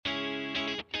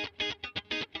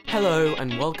Hello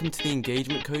and welcome to the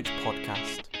Engagement Coach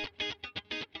podcast.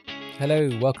 Hello,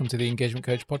 welcome to the Engagement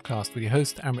Coach podcast with your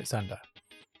host, Amrit Sander.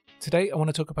 Today I want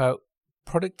to talk about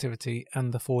productivity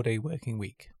and the 4-day working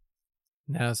week.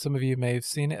 Now, some of you may have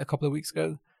seen it a couple of weeks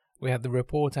ago. We had the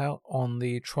report out on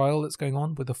the trial that's going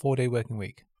on with the 4-day working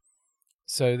week.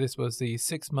 So this was the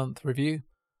 6-month review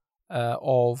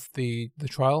of the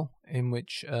trial in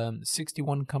which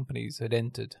 61 companies had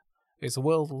entered. It's the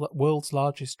world's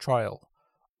largest trial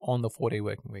on the 4-day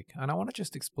working week, and I want to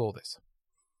just explore this.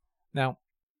 Now,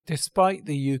 despite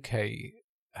the UK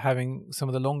having some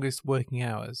of the longest working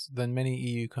hours than many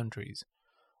EU countries,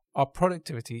 our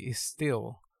productivity is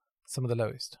still some of the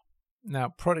lowest. Now,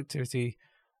 productivity,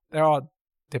 there are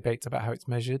debates about how it's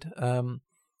measured,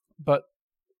 but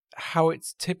how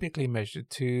it's typically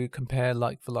measured to compare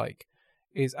like for like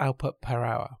is output per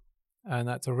hour, and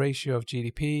that's a ratio of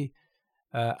GDP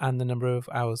and the number of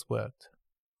hours worked.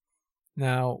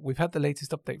 Now, we've had the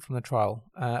latest update from the trial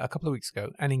a couple of weeks ago,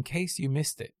 and in case you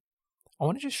missed it, I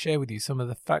want to just share with you some of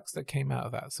the facts that came out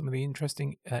of that, some of the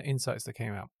interesting insights that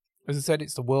came out. As I said,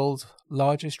 it's the world's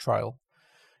largest trial,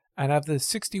 and of the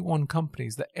 61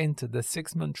 companies that entered the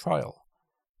 6-month trial,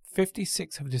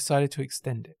 56 have decided to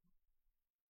extend it.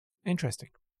 Interesting.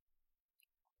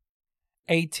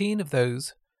 18 of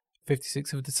those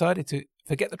 56 have decided to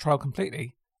forget the trial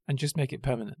completely and just make it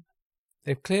permanent.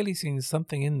 They've clearly seen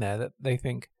something in there that they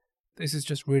think, this is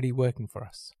just really working for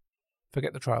us.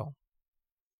 Forget the trial.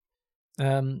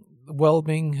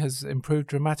 Well-being has improved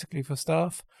dramatically for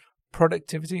staff.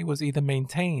 Productivity was either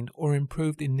maintained or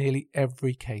improved in nearly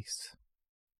every case.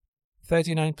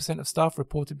 39% of staff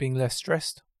reported being less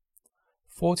stressed.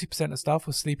 40% of staff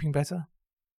were sleeping better.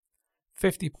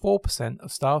 54%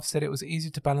 of staff said it was easy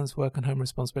to balance work and home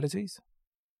responsibilities.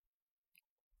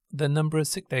 The number of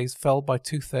sick days fell by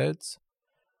 2/3,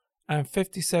 and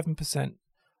 57%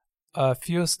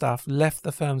 fewer staff left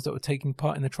the firms that were taking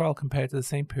part in the trial compared to the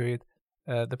same period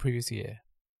the previous year.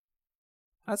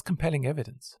 That's compelling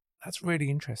evidence. That's really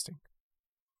interesting.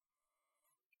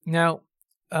 Now,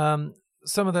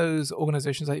 some of those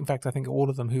organizations, in fact, I think all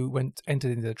of them who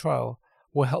entered into the trial,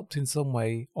 were helped in some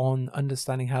way on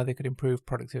understanding how they could improve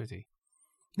productivity.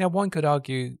 Now, one could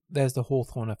argue there's the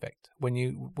Hawthorne effect. When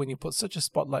you put such a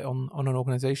spotlight on an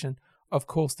organization, of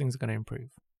course things are going to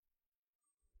improve.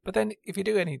 But then if you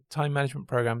do any time management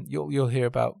program, you'll hear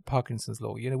about Parkinson's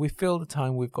law. We fill the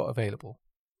time we've got available.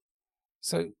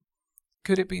 So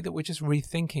could it be that we're just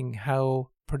rethinking how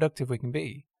productive we can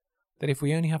be? That if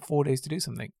we only have 4 days to do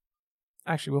something,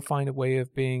 actually we'll find a way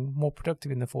of being more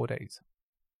productive in the 4 days.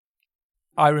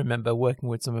 I remember working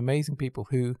with some amazing people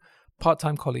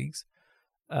part-time colleagues,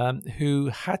 who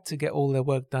had to get all their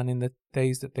work done in the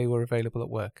days that they were available at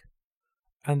work.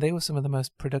 And they were some of the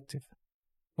most productive.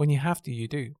 When you have to, you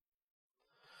do.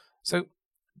 So,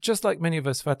 just like many of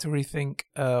us have had to rethink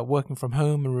working from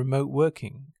home and remote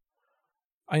working,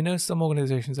 I know some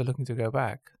organizations are looking to go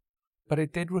back, but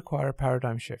it did require a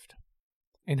paradigm shift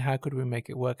in how could we make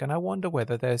it work. And I wonder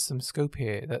whether there's some scope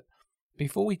here that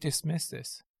before we dismiss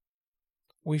this,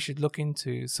 we should look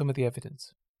into some of the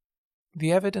evidence.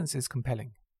 The evidence is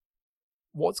compelling.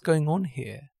 What's going on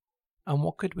here, and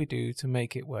what could we do to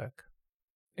make it work,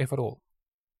 if at all?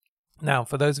 Now,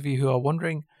 for those of you who are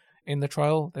wondering, in the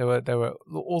trial, there were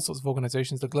all sorts of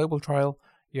organizations. The global trial,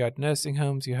 you had nursing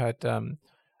homes, you had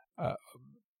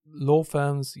law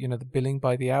firms, the billing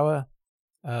by the hour,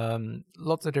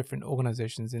 lots of different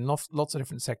organizations in lots of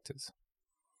different sectors.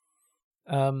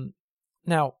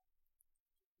 Now,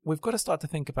 we've got to start to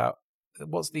think about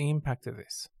what's the impact of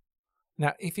this.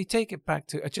 Now, if you take it back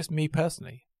to just me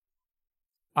personally,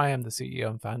 I am the CEO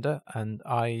and founder, and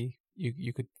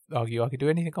you could argue I could do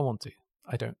anything I want to.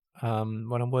 I don't.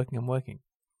 When I'm working.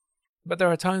 But there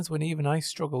are times when even I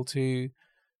struggle to,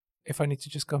 if I need to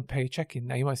just go and pay a check-in.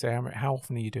 Now, you might say, Amrit, how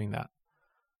often are you doing that?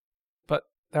 But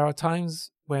there are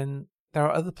times when there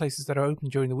are other places that are open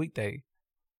during the weekday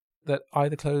that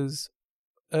either close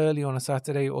early on a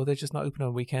Saturday or they're just not open on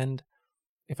a weekend.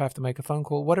 If I have to make a phone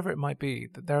call, whatever it might be,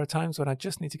 that there are times when I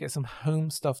just need to get some home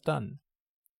stuff done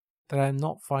that I'm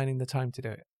not finding the time to do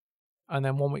it. And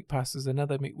then 1 week passes,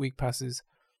 another week passes,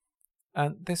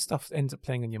 and this stuff ends up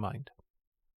playing on your mind.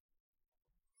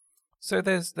 So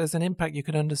there's an impact. You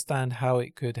can understand how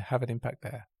it could have an impact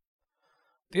there.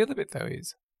 The other bit, though,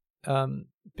 is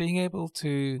being able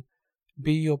to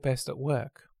be your best at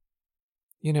work.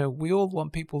 We all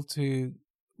want people to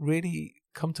really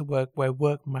come to work where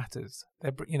work matters.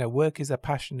 Work is a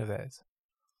passion of theirs.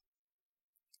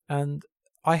 And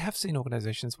I have seen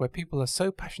organizations where people are so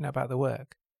passionate about the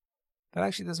work that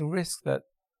actually there's a risk that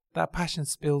passion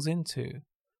spills into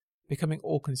becoming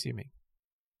all-consuming.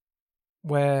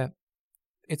 where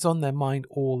it's on their mind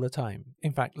all the time.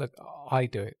 In fact, look, I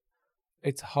do it.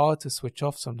 It's hard to switch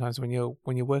off sometimes when you're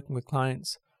working with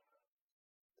clients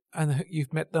and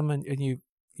you've met them and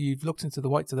you've looked into the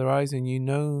whites of their eyes and you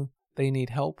know they need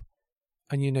help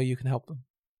and you know you can help them.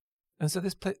 And so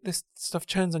this stuff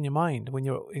churns on your mind when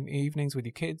you're in evenings with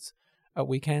your kids, at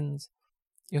weekends.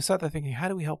 You're sat there thinking, how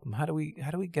do we help them? How do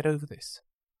we get over this?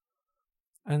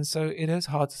 And so it is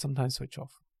hard to sometimes switch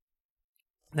off.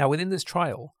 Now, within this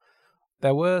trial,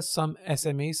 there were some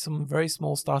SMEs, some very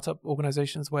small startup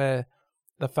organizations where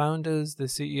the founders, the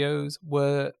CEOs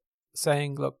were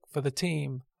saying, look, for the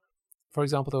team, for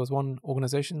example, there was one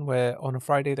organization where on a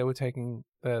Friday they were taking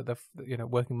the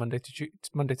working Monday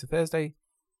to Thursday.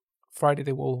 Friday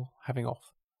they were all having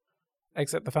off.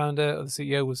 Except the founder or the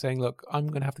CEO was saying, look, I'm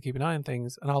going to have to keep an eye on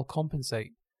things and I'll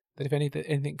compensate that if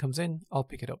anything comes in, I'll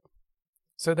pick it up.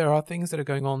 So there are things that are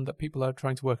going on that people are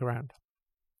trying to work around.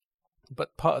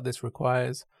 But part of this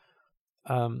requires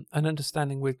an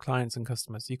understanding with clients and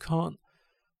customers. You can't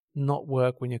not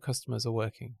work when your customers are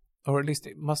working, or at least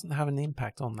it mustn't have an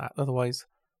impact on that. Otherwise,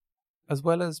 as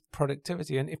well as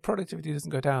productivity, and if productivity doesn't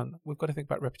go down, we've got to think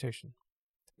about reputation.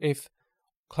 If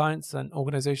clients and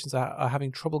organizations are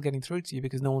having trouble getting through to you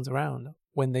because no one's around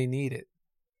when they need it,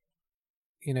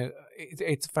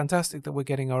 it's fantastic that we're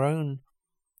getting our own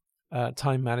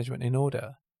time management in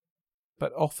order,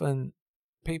 but often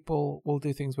people will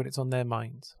do things when it's on their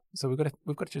minds. So we've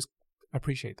got to just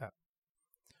appreciate that.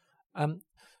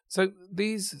 So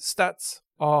these stats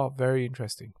are very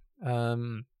interesting.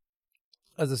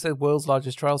 As I said, world's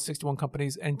largest trial, 61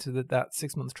 companies entered that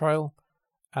 6-month trial,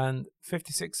 and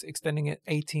 56 extending it,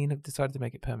 18 have decided to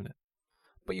make it permanent.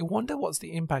 But you wonder what's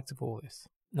the impact of all this.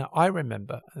 Now, I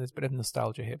remember, and there's a bit of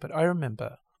nostalgia here, but I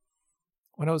remember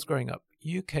when I was growing up,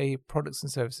 UK products and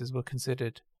services were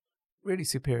considered really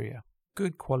superior,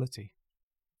 good quality.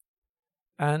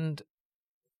 And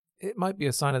it might be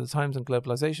a sign of the times and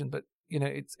globalization, but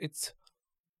it's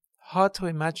hard to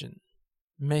imagine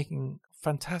making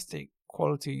fantastic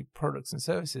quality products and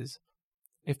services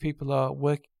if people are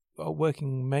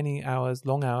working many hours,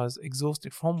 long hours,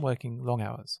 exhausted from working long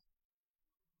hours.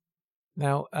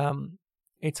 Now,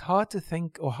 it's hard to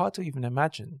think or hard to even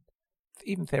imagine,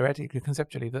 even theoretically,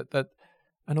 conceptually, that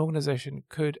an organization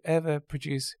could ever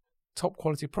produce top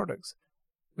quality products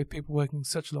with people working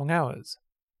such long hours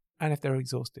and if they're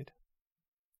exhausted.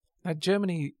 Now,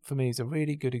 Germany, for me, is a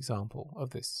really good example of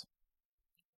this,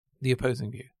 the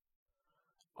opposing view.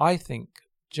 I think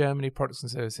Germany products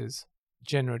and services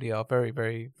generally are very,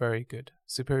 very, very good,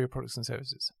 superior products and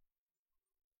services.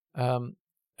 And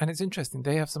it's interesting,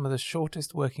 they have some of the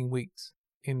shortest working weeks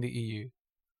in the EU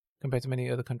compared to many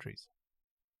other countries,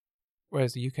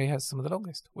 whereas the UK has some of the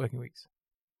longest working weeks.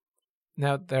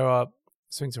 Now, there are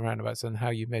swings and roundabouts on how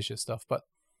you measure stuff, but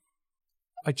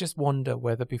I just wonder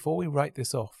whether before we write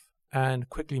this off and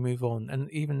quickly move on, and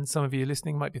even some of you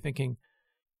listening might be thinking,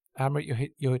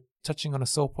 Amrit, you're touching on a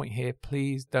sore point here.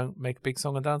 Please don't make a big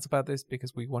song and dance about this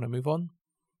because we want to move on.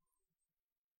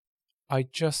 I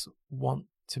just want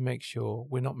to make sure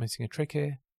we're not missing a trick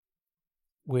here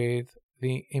with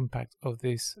the impact of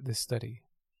this study.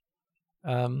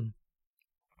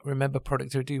 Remember,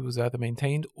 productivity was either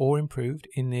maintained or improved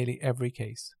in nearly every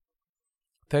case.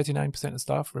 39% of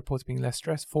staff reported being less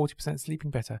stressed, 40%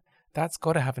 sleeping better. That's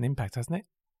got to have an impact, hasn't it?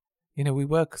 We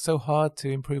work so hard to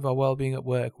improve our well-being at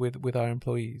work with our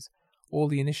employees. All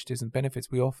the initiatives and benefits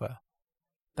we offer,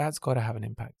 that's got to have an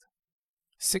impact.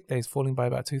 Sick days falling by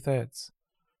about 2/3,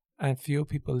 and fewer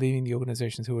people leaving the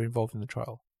organizations who were involved in the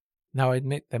trial. Now, I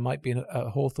admit there might be a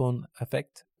Hawthorne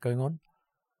effect going on,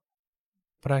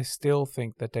 but I still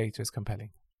think the data is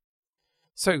compelling.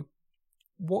 So,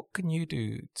 what can you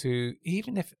do to,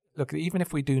 even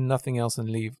if we do nothing else and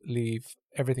leave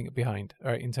everything behind,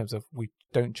 right, in terms of we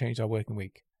don't change our working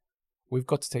week, we've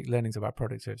got to take learnings about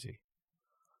productivity.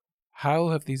 How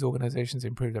have these organizations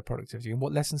improved their productivity, and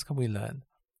what lessons can we learn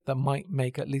that might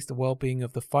make at least the well-being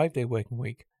of the 5-day working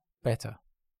week better?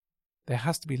 There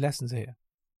has to be lessons here.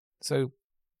 So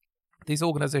these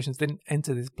organizations didn't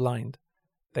enter this blind.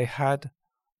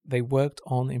 They worked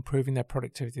on improving their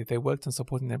productivity. They worked on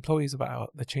supporting their employees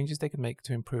about the changes they could make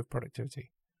to improve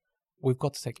productivity. We've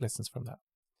got to take lessons from that.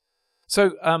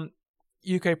 So,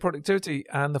 UK productivity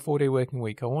and the 4-day working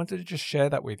week. I wanted to just share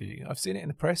that with you. I've seen it in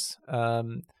the press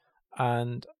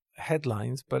and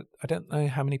headlines, but I don't know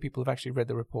how many people have actually read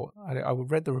the report. I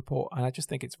read the report and I just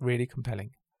think it's really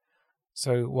compelling.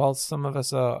 So while some of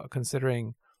us are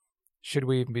considering, should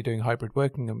we even be doing hybrid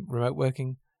working and remote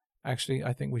working, actually,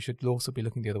 I think we should also be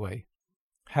looking the other way.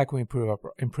 How can we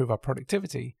improve our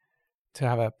productivity to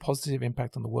have a positive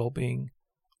impact on the well-being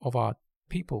of our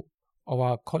people, of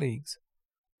our colleagues,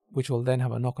 which will then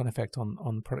have a knock-on effect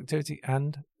on productivity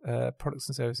and products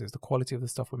and services, the quality of the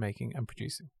stuff we're making and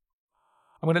producing.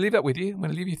 I'm going to leave that with you. I'm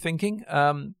going to leave you thinking.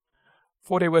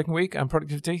 4-day working week and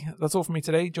productivity. That's all from me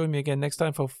today. Join me again next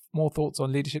time for more thoughts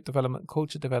on leadership development,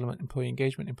 culture development, employee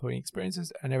engagement, employee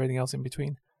experiences, and everything else in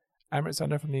between. I'm Amrit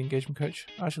Sandhu from The Engagement Coach.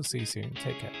 I shall see you soon.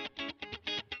 Take care.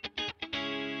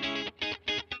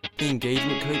 The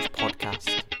Engagement Coach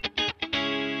Podcast.